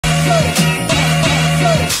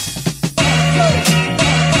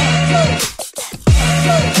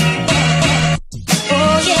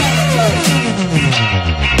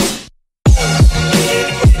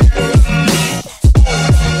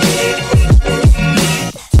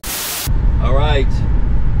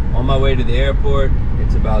To the airport.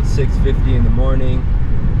 It's about 6:50 in the morning.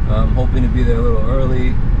 I'm hoping to be there a little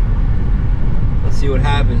early. Let's see what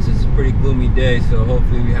happens. It's a pretty gloomy day, so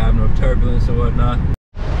hopefully we have no turbulence or whatnot.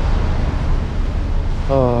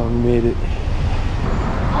 Oh, we made it.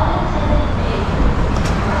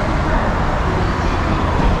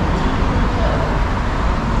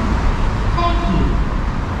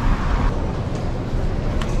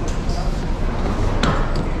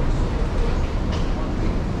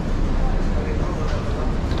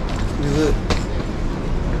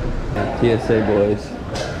 TSA boys.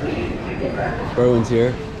 Berwin's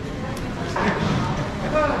here.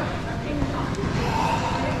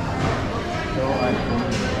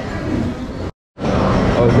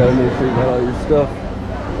 Oh, gotta make sure you got all your stuff.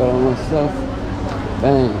 Got all my stuff.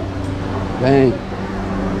 Bang. Bang.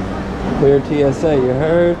 Clear TSA, you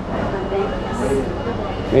heard?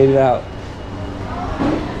 Made it out.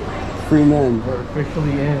 Free men. We're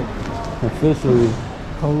officially in. Officially.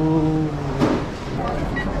 Oh.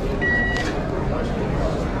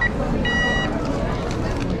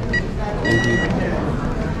 Thank you.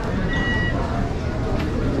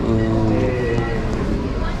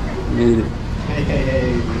 Made it.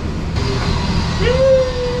 Hey.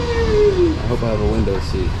 I hope I have a window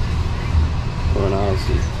seat or an aisle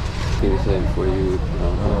seat. What can you say before you?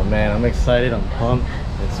 Oh man, I'm excited. I'm pumped.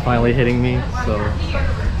 It's finally hitting me. So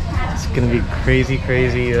it's gonna be crazy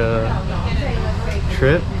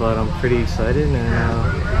trip, but I'm pretty excited, and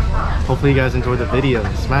hopefully you guys enjoyed the video.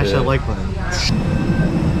 Smash that like button.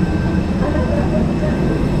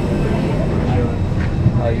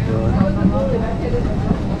 How you doing?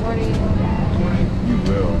 You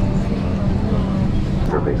will.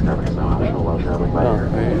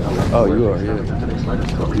 Oh, you are, yeah.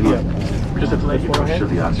 Just to let you know, should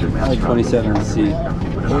the answer match 27 seat.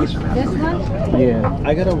 This one? Yeah,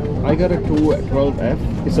 I got a 12F.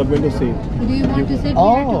 It's a window seat. Do you want to sit here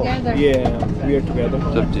together? Yeah, we are together.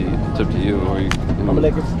 It's up to you. It's up to you. Or you I'm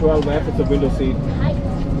like, it's 12F. It's a window seat.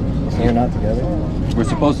 So we're not together. We're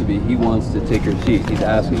supposed to be. He wants to take your seat. He's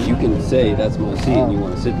asking. You can say that's my seat and you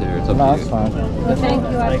want to sit there. It's up to you. That's fine. Well, thank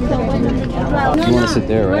you. I appreciate it. You want to sit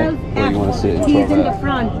there, right? Or you want to sit in 12F? He's in the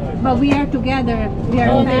front, but we are together. We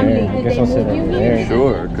are family. I guess I'll sit over there.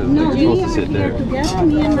 Sure, because you're supposed to sit there. Together,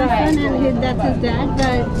 me and my son, and that's his dad,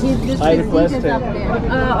 but his seat is up there.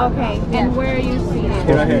 Okay. And where are you seated?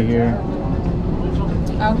 Here.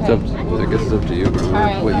 It's up to, I guess it's up to you, bro.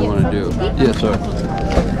 Right. What you want to do. Yes, sir.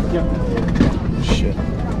 Shit.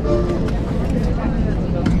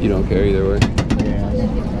 You don't care either way. Yeah.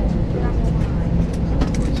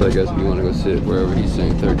 So I guess if you want to go sit wherever he's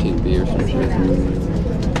saying 13B or some shit.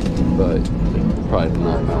 But probably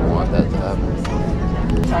not going to want that to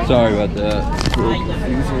happen. Sorry about that. I'm really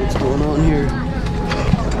confused what's going on here.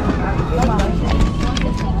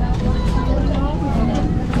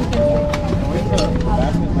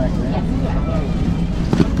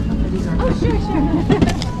 Oh, sure.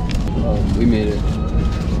 Oh, we made it.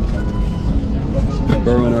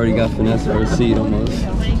 Berwin already got finesse for a seat almost.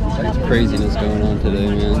 It's craziness going on today,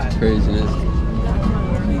 man. It's craziness.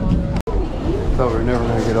 Thought we were never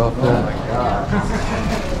gonna get off that.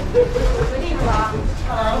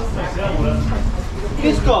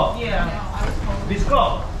 Bisco. Yeah.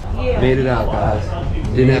 Bisco. Made it out, guys.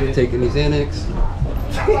 Didn't have to take any Xanax.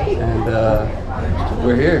 And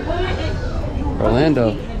we're here.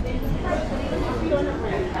 Orlando.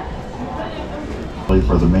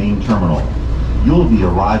 For the main terminal. You'll be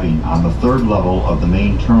arriving on the 3rd level of the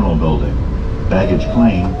main terminal building. Baggage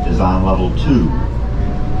claim is on level 2.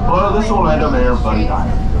 Hello, this is Orlando Mayor Buddy Dyer.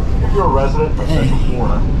 If you're a resident of Central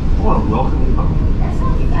Florida, I want to welcome you home.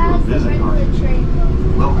 If you're visiting our community,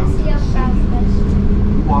 welcome to the city.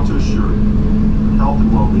 We want to assure you that health and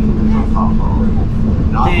well-being is our top priority.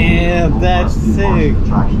 Not Damn, that's sick.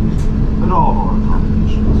 Attractions, and all of our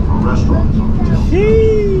accommodations, our restaurants, our hotels,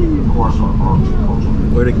 of course, our arts and cultural.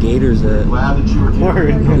 Where the Gators at? Glad that you were here.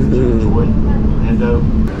 Enjoy Orlando.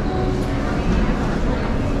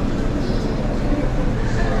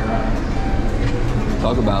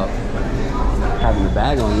 Talk about having a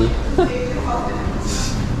bag on you.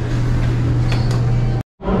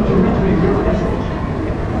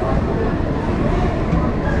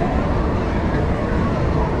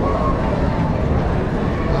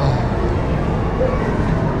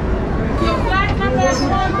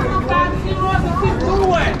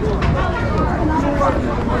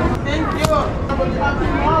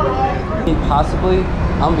 possibly.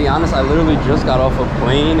 I'm gonna be honest, I literally just got off a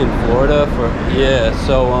plane in Florida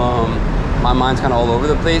so my mind's kind of all over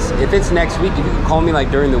the place. If it's next week, if you can call me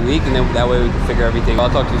like during the week, and then that way we can figure everything. I'll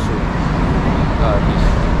talk to you soon.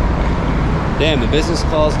 Peace. Damn, the business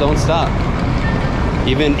calls don't stop.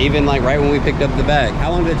 Even like right when we picked up the bag.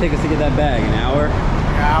 How long did it take us to get that bag? An hour?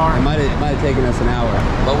 An hour. It might have taken us an hour.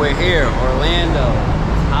 But we're here, Orlando.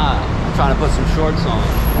 I'm trying to put some shorts on,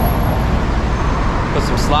 put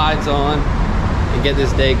some slides on, and get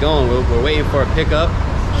this day going. We're waiting for a pickup.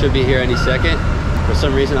 Should be here any second. For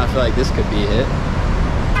some reason, I feel like this could be it.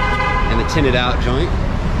 And the tinted out joint.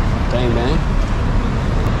 Bang, bang.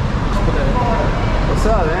 What's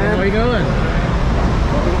up, man? How you doing?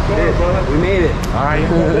 We made it. All right.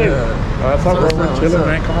 That's all. We're chilling,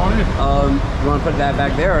 man. Come on in. You want to put that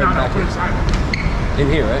back there or No, back put it inside. in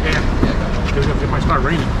here, right? Yeah. It might start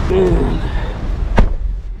raining.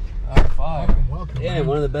 Welcome. Damn,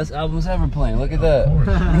 one of the best albums ever playing. Look at that.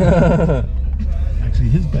 Actually,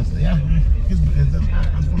 his best. Yeah,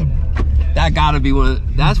 that's one of. That gotta be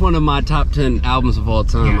that's one of my top 10 albums of all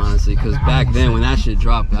time, honestly. Because back then, when that shit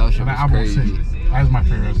dropped, that shit was crazy. That was my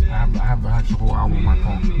favorite. I have the whole album on my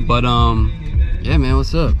phone. But yeah, man,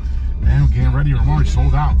 what's up? Man, we're getting ready. We're already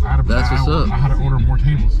sold out. That's what's up. I had to order more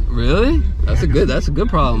tables. Really? That's a good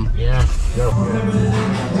problem. Yeah.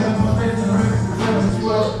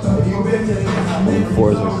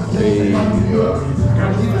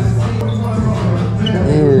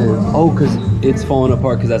 Oh, because it's falling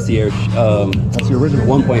apart because that's the air. That's the original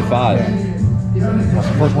 1.5. That's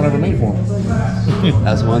the first one ever made for him.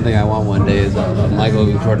 That's one thing I want one day is a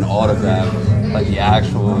Michael Jordan autograph, like the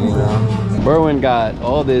actual, you know. Berwin got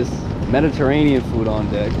all this Mediterranean food on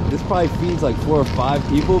deck. This probably feeds like 4 or 5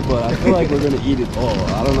 people, but I feel like we're gonna eat it all.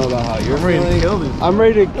 I don't know about how you're feeling. Ready to kill this. I'm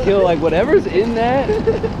ready to kill like whatever's in that.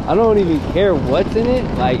 I don't even care what's in it.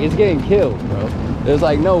 Like it's getting killed, bro. There's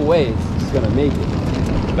like no way it's just gonna make it.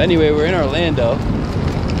 But anyway, we're in Orlando.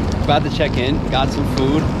 About to check in. Got some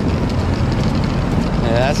food.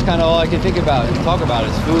 And that's kind of all I can think about and talk about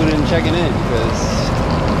is food and checking in because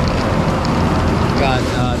got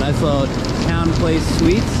a nice little Town Place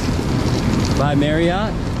Suites by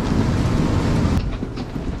Marriott.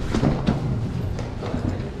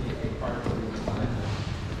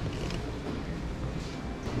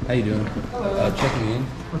 How you doing? Checking in.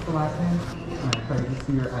 What's the last name? Alright, so I can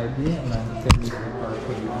see your ID and then send you your card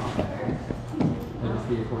for you. And just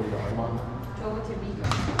be a $40 one.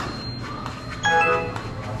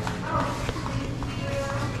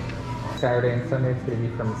 Saturday and Sunday it's going to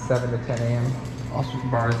be from 7 to 10 a.m. Also,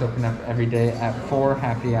 bars open up every day at 4,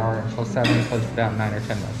 happy hour until 7, closed about 9 or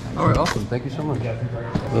 10 last night. All right, awesome. Thank you so much.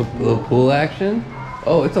 Little pool action.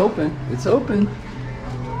 Oh, it's open. It's open.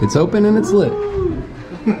 It's open and it's lit.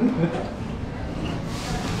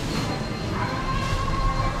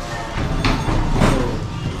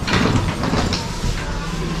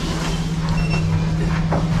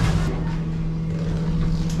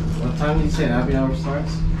 What time did you say happy hour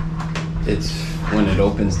starts? It's when it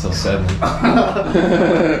opens till 7.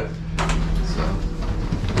 So,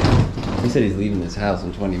 he said he's leaving this house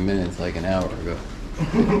in 20 minutes, like an hour ago.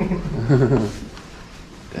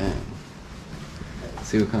 Damn. Let's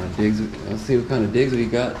see what kind of digs we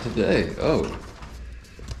got today. Oh.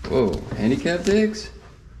 Whoa, handicap digs?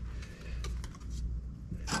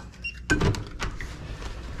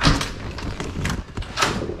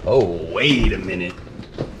 Oh, wait a minute.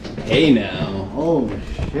 Hey now. Oh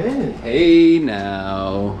shit. Hey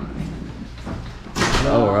now.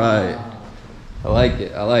 All right. I like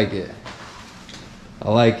it. I like it.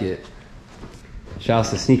 I like it. Shouts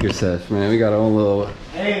to Sneaker Sesh, man. We got our own little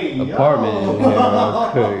apartment in here real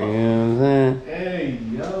quick, you know what I'm saying? Hey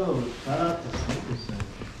yo, shout out to Sneaker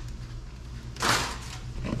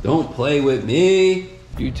Sesh. Don't play with me.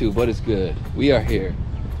 YouTube, what is good? We are here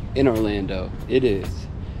in Orlando. It is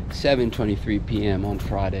 7:23 p.m. on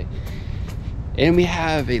Friday. And we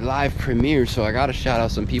have a live premiere, so I gotta shout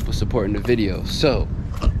out some people supporting the video. So,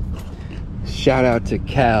 shout out to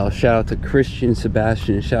Cal, shout out to Christian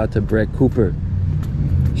Sebastian, shout out to Brett Cooper.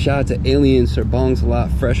 Shout out to Alien, Sir Bong's a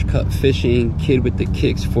Lot, Fresh Cut Fishing, Kid with the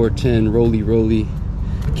Kicks, 410, Roly,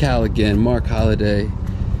 Cal again, Mark Holiday,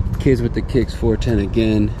 Kids with the Kicks, 410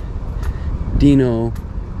 again, Dino,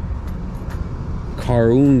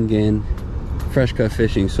 Karungen, Fresh Cut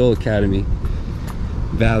Fishing, Soul Academy,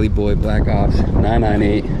 Valley Boy, Black Ops,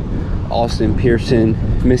 998, Austin Pearson,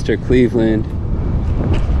 Mr. Cleveland.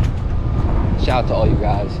 Shout out to all you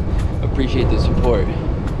guys. Appreciate the support.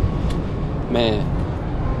 Man,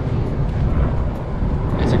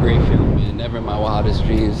 it's a great feeling, man. Never in my wildest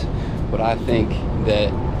dreams would I think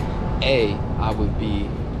that I would be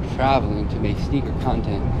traveling to make sneaker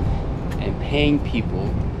content and paying people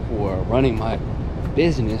who are running my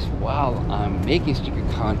business while I'm making sneaker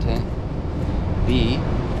content, B,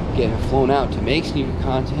 getting flown out to make sneaker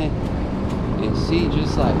content, and C,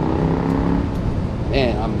 just like,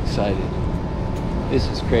 man, I'm excited. This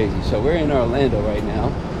is crazy. So we're in Orlando right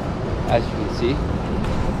now, as you can see.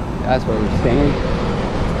 That's where we're staying.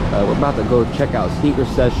 We're about to go check out Sneaker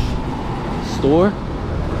Sesh store.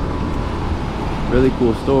 Really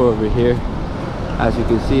cool store over here. As you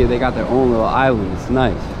can see, they got their own little island. It's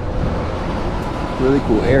nice. Really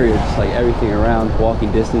cool area, just like everything around,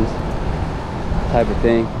 walking distance type of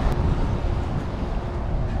thing.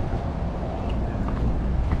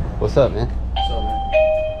 What's up, man? What's up,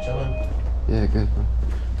 man? Chilling. Yeah, good, bro.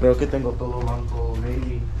 Creo que tengo todo manco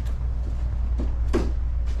ready.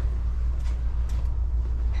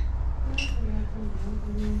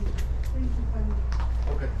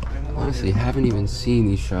 Honestly, haven't even seen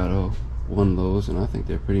these Shadow 1 lows, and I think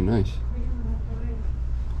they're pretty nice.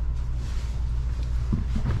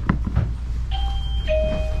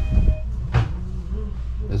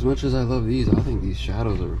 As much as I love these, I think these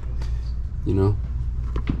Shadows are, you know,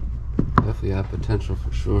 definitely have potential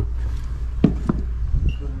for sure.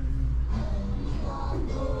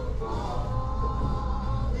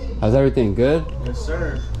 How's everything? Good? Yes,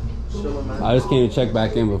 sir. Chilling, man. I just came to check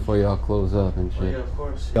back in before y'all close up and shit. Oh, yeah, of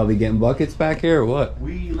course. Y'all be getting buckets back here or what?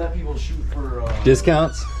 We let people shoot for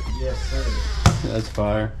Discounts? Yes, sir. That's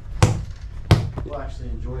fire. We'll actually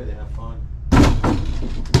enjoy it. They have fun.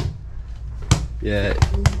 Yeah,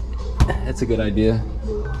 that's a good idea.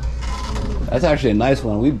 That's actually a nice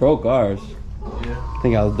one. We broke ours. Yeah. I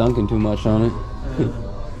think I was dunking too much on it.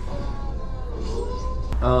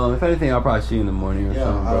 If anything, I'll probably see you in the morning or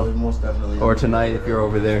something, I bro. would most definitely. Or tonight if you're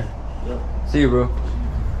over there. Yep. See you, bro.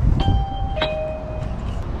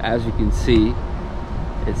 As you can see,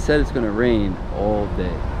 it said it's gonna rain all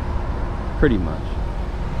day, pretty much,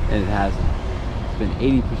 and it hasn't. It's been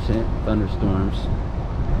 80% thunderstorms.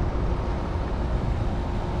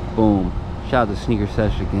 Boom. Shout out to Sneaker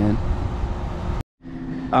Sesh again.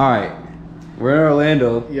 All right, we're in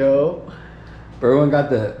Orlando. Yo. Everyone got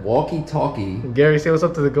the walkie-talkie. Gary, say what's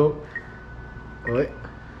up to the goat. What?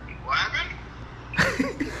 What happened?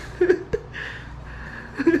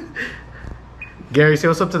 Gary, say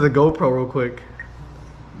what's up to the GoPro real quick.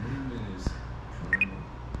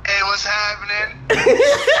 Hey, what's happening? You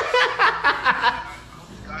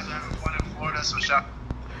guys are having fun in Florida, so shout.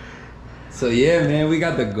 So yeah, man, we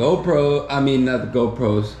got the GoPro. I mean, not the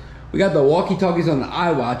GoPros. We got the walkie-talkies on the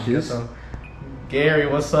iWatches. Gary,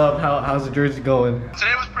 what's up? How's the jersey going?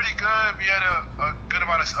 Today was pretty good. We had a good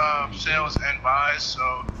amount of sales and buys,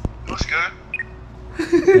 so it was good.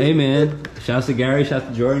 Hey, man. Shouts to Gary. Shouts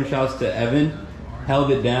to Jordan. Shouts to Evan.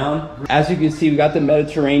 Held it down. As you can see, we got the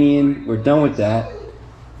Mediterranean. We're done with that.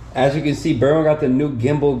 As you can see, Berwin got the new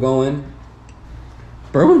gimbal going.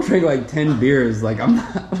 Berwin drank like 10 beers. Like, I'm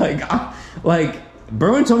not, like,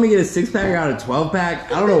 Berwin told me to get a 6-pack. I got a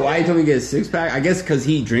 12-pack. I don't know why he told me to get a 6-pack. I guess because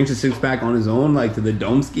he drinks a 6-pack on his own, like to the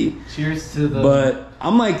Domski. Cheers to the... But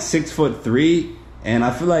I'm like 6'3", and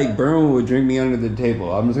I feel like Berwin would drink me under the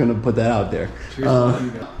table. I'm just going to put that out there. Cheers.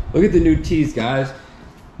 Look at the new tees, guys.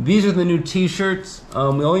 These are the new t-shirts. We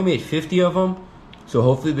only made 50 of them, so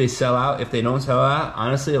hopefully they sell out. If they don't sell out,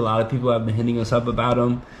 honestly, a lot of people have been hitting us up about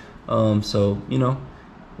them. So, you know,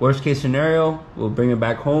 worst case scenario, we'll bring it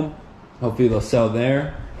back home. Hopefully they'll sell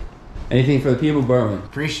there. Anything for the people, Berwin?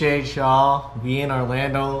 Appreciate y'all. We in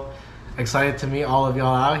Orlando. Excited to meet all of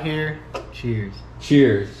y'all out here. Cheers.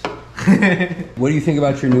 Cheers. What do you think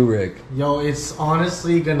about your new rig? Yo, it's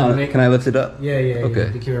honestly gonna make... Can I lift it up? Yeah. Okay.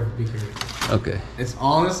 Be careful, be careful. Okay. It's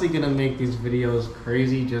honestly gonna make these videos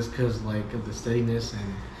crazy just because like of the steadiness and...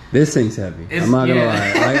 This thing's heavy. I'm not gonna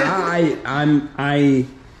lie. Like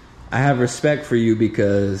I have respect for you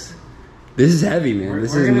because this is heavy, man. We're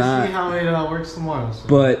gonna see how it works tomorrow. So.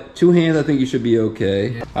 But 2 hands, I think you should be okay.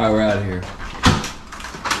 Yeah. All right, we're out of here.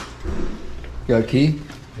 You got a key?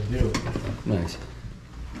 I do. Nice.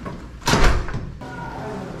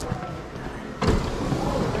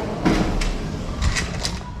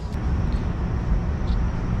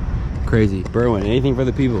 Crazy. Berwin, anything for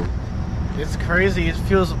the people? It's crazy. It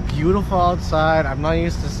feels beautiful outside. I'm not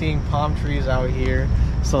used to seeing palm trees out here,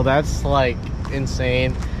 so that's like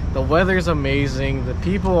insane. The weather's amazing. The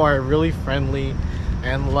people are really friendly,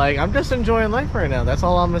 and like I'm just enjoying life right now. That's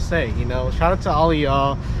all I'm gonna say. You know, shout out to all of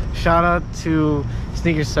y'all. Shout out to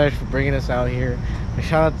Sneaker Sesh for bringing us out here. And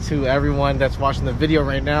shout out to everyone that's watching the video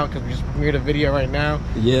right now, because we just premiered a video right now.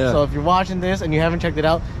 Yeah. So if you're watching this and you haven't checked it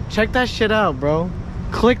out, check that shit out, bro.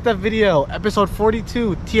 Click that video, episode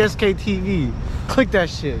 42, TSK TV. Click that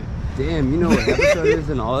shit. Damn, you know what episode it is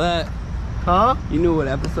and all that? Huh? You knew what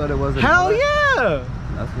episode it was and all Hell that? yeah!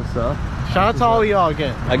 That's what's up. Shout out to all y'all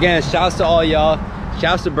again. Again, shouts to all y'all.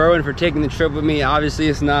 Shouts to Berwin for taking the trip with me. Obviously,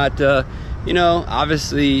 it's not, you know,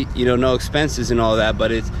 obviously, you know, no expenses and all that,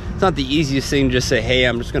 but it's not the easiest thing to just say, hey,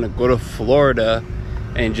 I'm just gonna go to Florida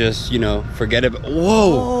and just, you know, forget it.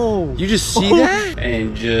 Whoa! You just see that?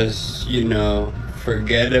 And just, you know,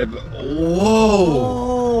 forget it. Whoa!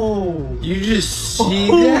 You just see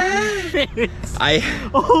that?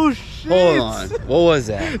 Oh shit! Hold on. What was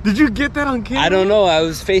that? Did you get that on camera? I don't know. I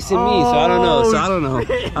was facing me, so I don't know. I don't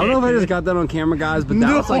know if I just got that on camera, guys, but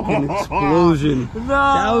that was like an explosion.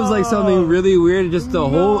 That was like something really weird. Just the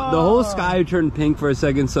whole sky turned pink for a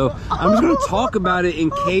second. So I'm just gonna talk about it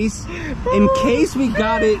in case we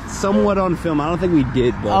got it somewhat on film. I don't think we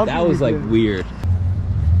did, but that was like weird.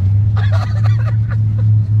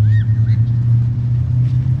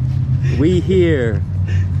 We here.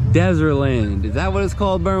 Desertland. Is that what it's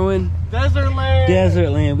called, Berwin? Desertland.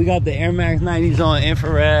 Desertland. We got the Air Max 90s on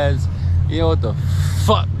infrareds. You know what the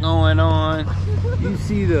fuck going on? You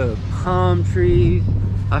see the palm trees.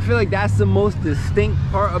 I feel like that's the most distinct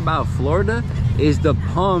part about Florida is the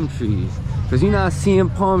palm trees. Because you're not seeing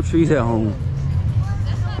palm trees at home.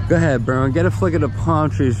 Go ahead, Berwin. Get a flick of the palm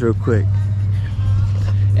trees real quick.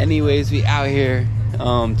 Anyways, we out here.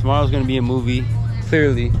 Tomorrow's going to be a movie.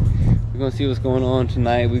 Clearly. We're gonna see what's going on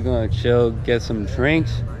tonight. We're gonna chill, get some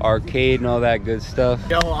drinks, arcade and all that good stuff.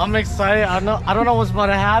 Yo, I'm excited. I don't know what's about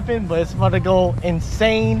to happen, but it's about to go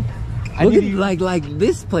insane. Look at like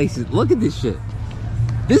this place. Look at this shit.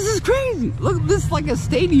 This is crazy. Look, this is like a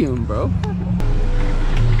stadium, bro.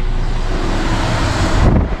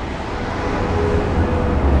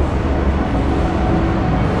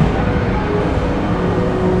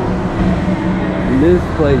 This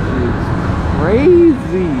place is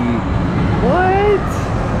crazy. What?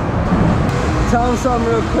 Tell them something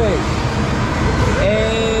real quick.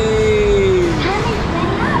 Hey.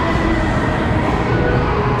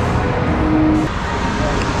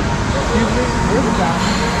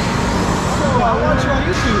 I watch you on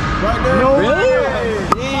YouTube right there. No Really? way.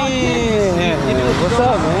 Yeah. What's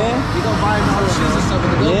up, man? You gonna buy all the shoes and stuff in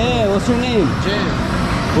the go? Yeah. What's your name? Jen.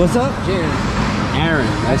 What's up? Jen. Aaron.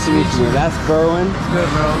 Nice to meet you. That's Berwin. Good,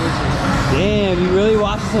 bro. Damn, you really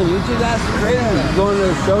watch this on YouTube? That's crazy. You going to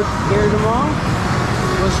the show here tomorrow?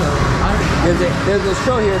 What show? There's a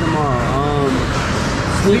show here tomorrow.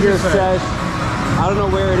 Sneaker Sesh. I don't know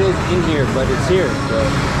where it is in here, but it's here. So.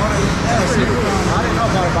 I didn't know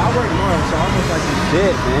about it, but I work tomorrow, so I'm just like,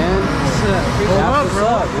 shit, man. Pull up, What's bro.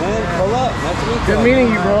 up, man? Pull up. Nice to meet you. Good meeting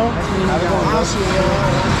you, bro. How's it going, bro?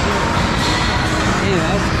 Man,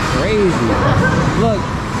 that's crazy. Look,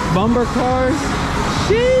 bumper cars.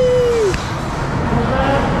 Sheesh.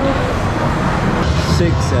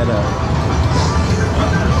 Sick setup.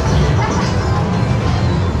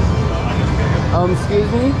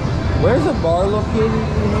 Excuse me? Where's the bar located in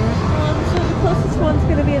here? So the closest one's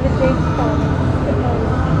going to be the James Bond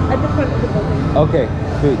at the front of the building. Okay,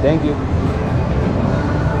 sweet, thank you.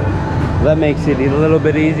 That makes it a little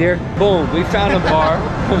bit easier. Boom, we found a bar.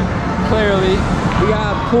 Clearly. We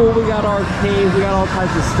got a pool, we got arcades, we got all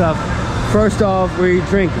types of stuff. First off, we're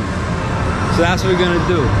drinking. So that's what we're gonna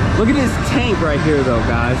do. Look at this tank right here though,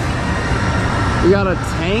 guys. We got a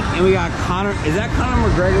tank and we got Conor. Is that Conor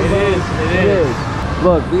McGregor? It is.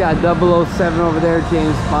 Look, we got 007 over there,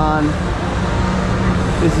 James Bond.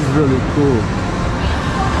 This is really cool.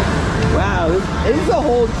 Wow, this is a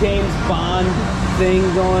whole James Bond thing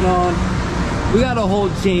going on. We got a whole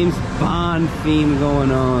James Bond theme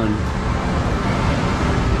going on.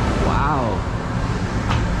 Wow.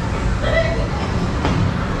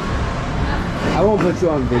 I won't put you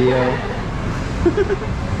on video.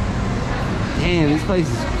 Damn, this place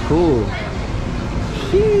is cool.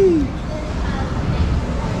 Sheesh.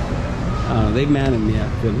 I don't know, they mad at me, I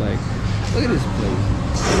feel like. Look at this place.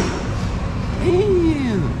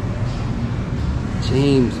 Damn.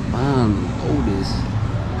 James Bond, Otis.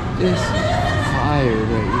 This fire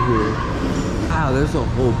right here. Wow, there's a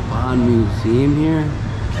whole Bond museum here.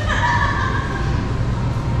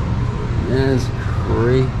 That's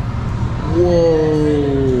crazy.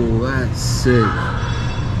 Whoa, that's sick.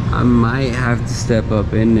 I might have to step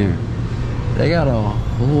up in there. They got a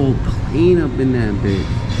whole plane up in that bitch.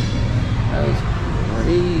 That's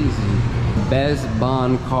crazy. Best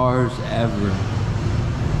Bond cars ever.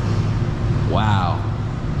 Wow.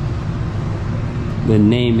 The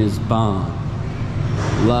name is Bond.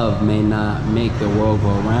 Love may not make the world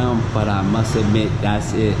go round, but I must admit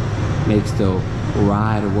that's it. Makes the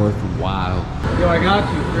ride worthwhile. Yo, I got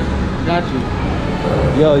you, Chris. I got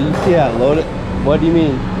you. Yo, you see that loaded? What do you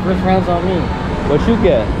mean? First round's on me. What you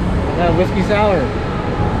get? I got a whiskey sour.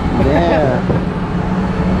 Yeah.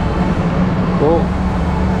 Cool.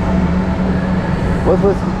 What's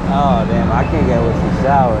whiskey? Oh damn, I can't get whiskey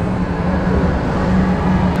sour.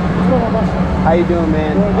 How you doing,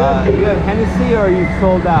 man? You have Hennessy or are you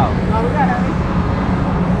sold out? No, we got Henny.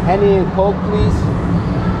 Henny and Coke, please.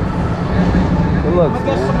 Good looks, I'll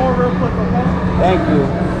get man. some more real quick, okay? Thank you.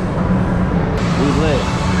 We lit.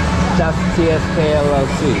 Shouts to TSK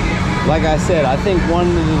LLC. Like I said, I think one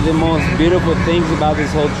of the most beautiful things about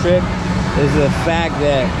this whole trip is the fact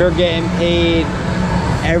that you're getting paid,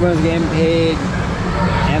 everyone's getting paid,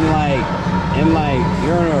 and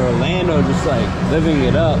you're in Orlando just like living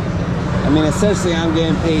it up. I mean, essentially I'm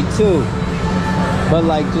getting paid too, but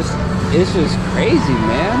like it's just crazy,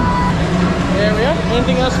 man. Yeah, we have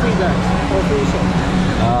anything else feedback?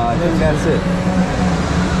 I think that's it.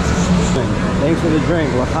 Thanks for the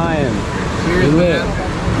drink, L'chaim. Cheers, lit. man.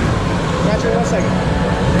 Got you in 1 second.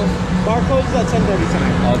 Barcode is at 10:30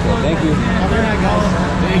 tonight. Okay, thank you. Have a good night, guys.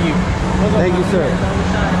 Thank you. Thank you, sir.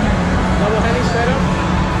 Double Henny straight up.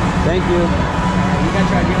 Thank you. You got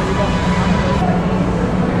your ID on you, bro?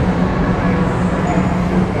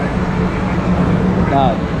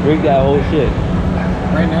 Nah, drink that whole shit.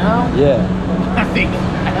 Right now? Yeah. I think.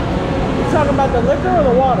 You talking about the liquor or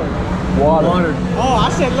the water? Water. Oh, I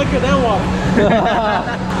said liquor then water.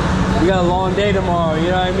 We got a long day tomorrow, you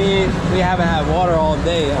know what I mean? We haven't had water all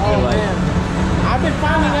day, I feel like. Man. I've been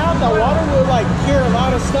finding out that water will like cure a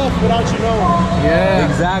lot of stuff without you knowing. Yeah.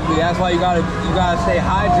 Exactly. That's why you gotta stay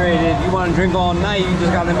hydrated. You wanna drink all night, you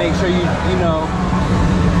just gotta make sure you know.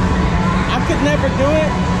 I could never do it,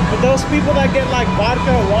 but those people that get like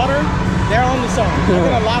vodka or water, they're on the song. I get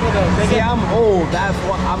a lot of those. See, I'm old. That's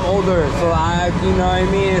what I'm older. So you know what I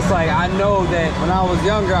mean? It's like I know that when I was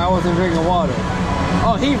younger, I wasn't drinking water.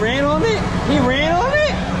 Oh, he ran on it? He ran on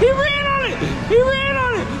it? He ran on it! He ran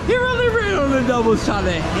on it! He really ran on the double shot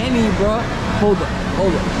of Henny, bro. Hold up.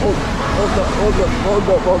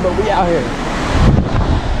 We out here.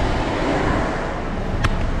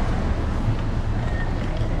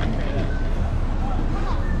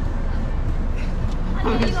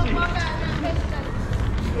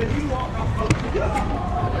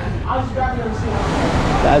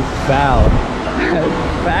 That's foul. That's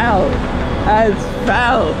foul. That's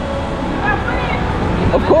foul.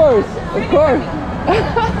 Of course.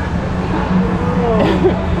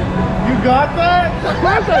 You got that? Of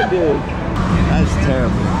course I did. That's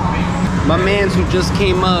terrible. My mans who just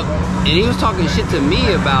came up and he was talking shit to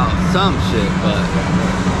me about some shit, but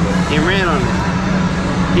he ran on it.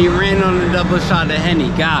 He ran on the double shot of Henny.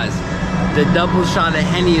 Guys, the double shot of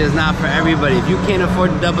Henny is not for everybody. If you can't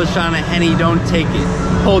afford the double shot of Henny, don't take it.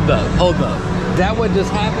 Hold up. Is that what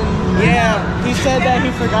just happened? Yeah, he said that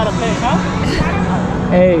he forgot to pay, huh?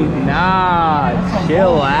 Hey, nah,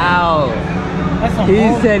 chill out.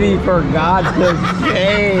 He said he forgot to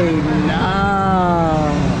pay.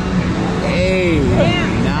 Nah. Hey,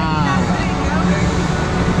 nah.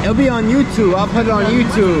 It'll be on YouTube. I'll put it on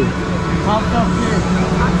YouTube. Popped up here.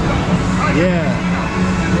 Yeah.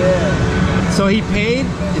 So he paid?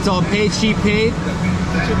 It's all paid? She paid?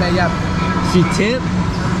 She tipped?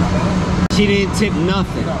 She didn't tip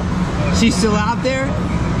nothing. She's still out there?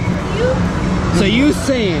 So you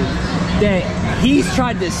saying that he's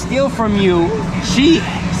tried to steal from you, she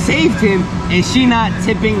saved him, and she not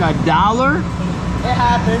tipping $1? It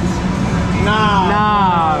happens.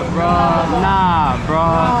 Nah, bro.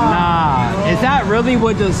 Is that really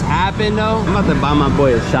what just happened though? I'm about to buy my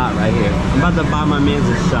boy a shot right here. I'm about to buy my man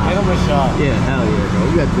a shot. Get him a shot. Yeah, hell yeah, bro.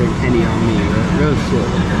 You got to drink Henny on me, bro. Real shit.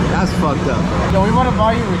 That's fucked up, bro. Yo, we want to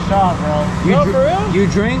buy you a shot, bro. For real? You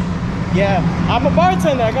drink? Yeah. I'm a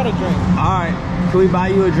bartender. I got a drink. Alright. Can we buy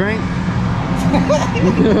you a drink?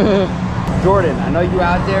 Jordan, I know you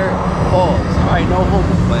out there. Pause. Alright, no homo,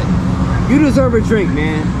 but you deserve a drink,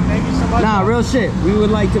 man. Thank you so much. Nah, real shit. We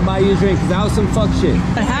would like to buy you a drink because that was some fuck shit.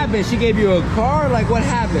 What happened? She gave you a car? Like, what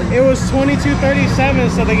happened? It was $22.37,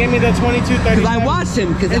 so they gave me the $22.37. Because I watched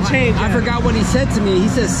him, because I forgot what he said to me. He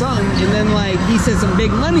said something, and then like he said some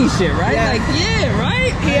big money shit, right? Yeah. Like, yeah,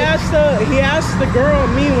 right? He asked the girl,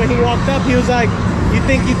 me, when he walked up, he was like, you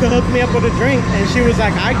think you could hook me up with a drink? And she was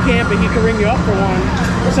like, I can't, but he could ring you up for one.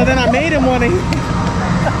 So then I made him one. And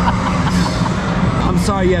I'm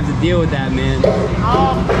sorry you have to deal with that, man.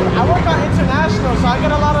 I work on international, so I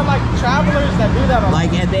get a lot of like travelers that do that a lot.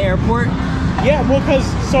 Like at the airport? Yeah, well, because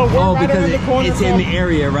so we're right around the corner. It's in the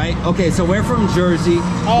area, right? Okay, so we're from Jersey.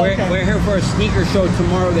 Oh, We're here for a sneaker show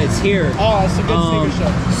tomorrow that's here. Oh, it's a good sneaker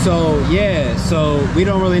show. So yeah, so we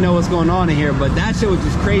don't really know what's going on in here, but that shit was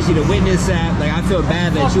just crazy to witness that. Like I feel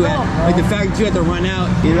bad that you had, like the fact that you had to run out.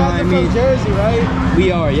 You know what I mean? From Jersey, right?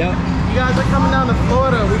 We are, yep. You guys are coming down to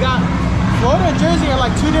Florida. We got Florida and Jersey are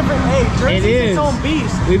like two different. Hey, Jersey's its own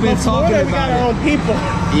beast. We've been talking Florida, about we got our own people.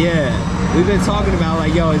 Yeah. We've been talking about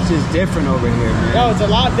like, yo, it's just different over here, man. Yo, it's a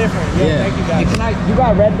lot different. Yo, yeah. Thank you guys. You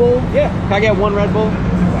got Red Bull? Yeah. Can I get one Red Bull?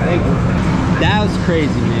 Thank you. That was crazy,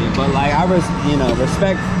 man. But like,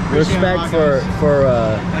 respect for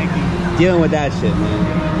dealing with that shit, man.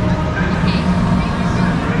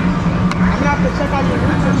 I'm gonna have to check out your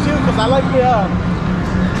YouTube too, because I like the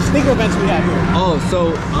sneaker events we have here. Oh,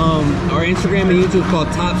 so our Instagram and YouTube is called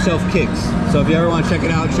TopshelfKicks. So if you ever want to check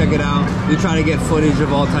it out, check it out. We try to get footage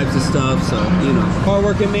of all types of stuff. So, you know,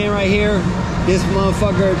 hard-working man right here. This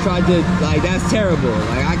motherfucker tried to, like, that's terrible.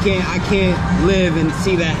 Like, I can't live and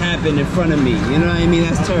see that happen in front of me. You know what I mean?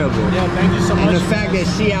 That's terrible. Yeah, thank you so much. And the fact that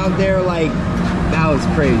she out there, like, that was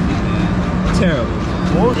crazy, man. Terrible.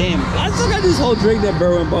 Damn, I still got this whole drink that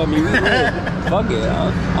Berwin bought me. Fuck it.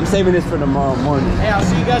 I'm saving this for tomorrow morning. Hey, I'll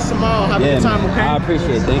see you guys tomorrow. Have a good time, okay? I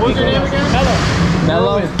appreciate it. Thank you. What's your name again?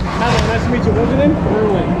 Mello. Hello, nice to meet you. What's your name?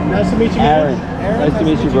 Erwin. Nice to meet you, man. Aaron. Nice to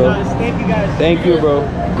meet you, bro. Thank you, guys. Thank you, bro.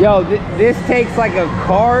 Yo, this takes like a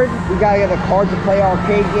card. We gotta get a card to play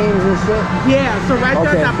arcade games and shit. Yeah, so right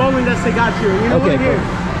there at that bowling desk they got you. You know what? Here.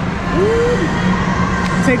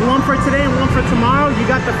 Take one for today and one for tomorrow. You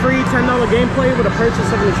got the free $10 gameplay with a purchase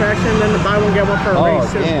of an attraction, then the buy one get one for a race.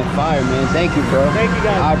 Oh, damn, fire, man. Thank you, bro. Thank you,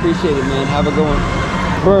 guys. I appreciate it, man. Have a good one.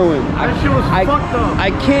 Berwin, that shit was fucked up.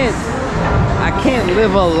 I can't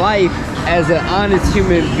live a life as an honest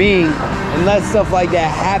human being and let stuff like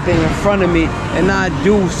that happen in front of me and not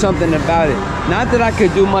do something about it. Not that I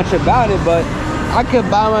could do much about it, but I could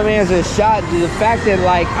buy my man a shot. The fact that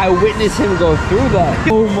like I witnessed him go through that.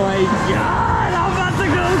 Oh my God, I'm about to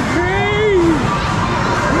go crazy.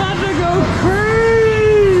 I'm about to go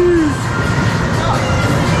crazy.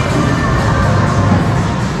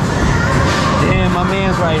 Damn, my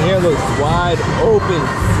man's right here looks wide open.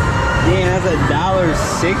 Damn, that's $1.60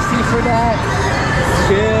 for that?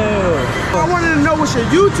 Chill. I wanted to know what's your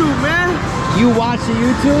YouTube, man. You watch the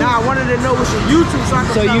YouTube? Nah, I wanted to know what's your YouTube so I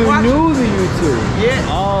could So you knew the YouTube? Yeah.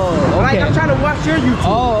 Oh, okay. Like, I'm trying to watch your YouTube.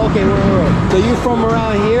 Oh, okay, wait. So you from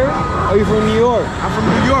around here? Or you from New York? I'm from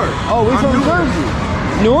New York. Oh, we from Jersey.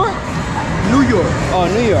 Newark? New York. Oh,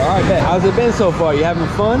 New York. All right, bet. How's it been so far? You having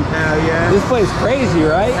fun? Hell yeah. This place crazy,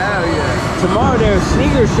 right? Hell yeah. Tomorrow there's a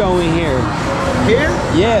sneaker showing here. Here?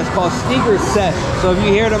 Yeah, it's called Sneaker Sesh. So if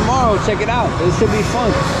you're here tomorrow, check it out. It should be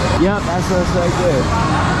fun. Yep, that's us right there.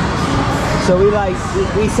 So we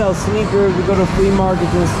sell sneakers, we go to flea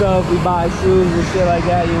markets and stuff, we buy shoes and shit like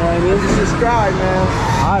that, you know what I mean? Just subscribe, man.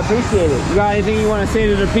 I appreciate it. You got anything you want to say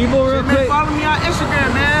to the people real quick? Follow me on Instagram,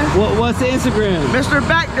 man. What's the Instagram? Mr.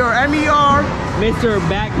 Backdoor, M-E-R. Mr.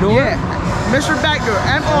 Backdoor? Yeah, Mr. Backdoor,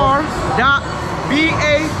 M-R.B-A-K-K-K-D-O-O.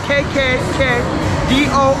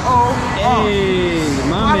 Hey,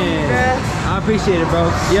 my man. I appreciate it,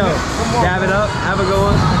 bro. Yo, dab it up. Have a good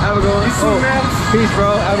one. Have a good one. You too, man. Peace,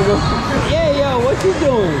 bro. Have a good one. Yeah, yo, what you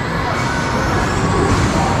doing?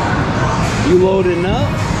 You loading up?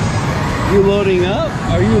 You loading up?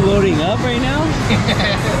 Are you loading up right now?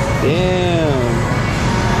 Damn.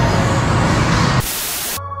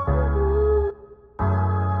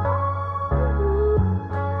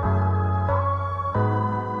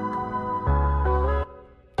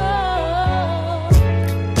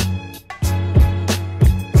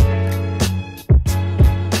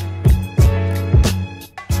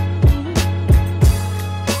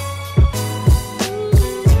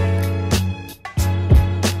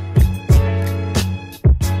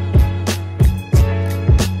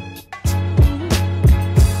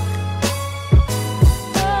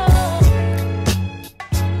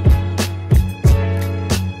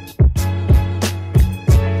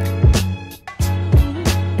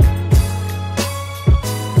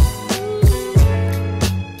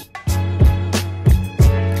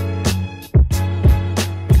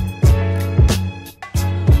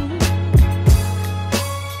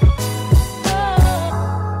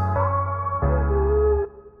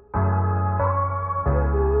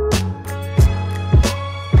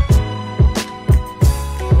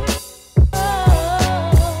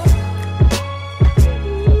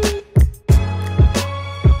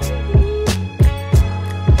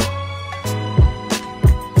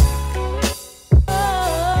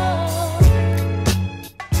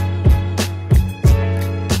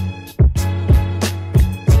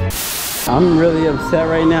 I'm really upset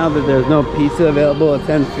right now that there's no pizza available at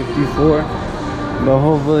 10:54, but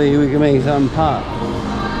hopefully we can make something pop.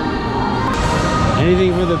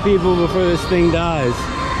 Anything for the people before this thing dies.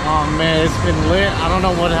 Oh man, it's been lit. I don't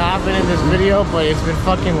know what happened in this video, but it's been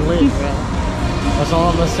fucking lit, bro. That's all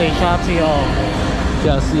I'm gonna say. Shout out to y'all.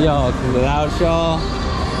 Shout out to y'all, 'cause without y'all,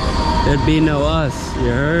 there'd be no us. You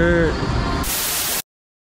heard?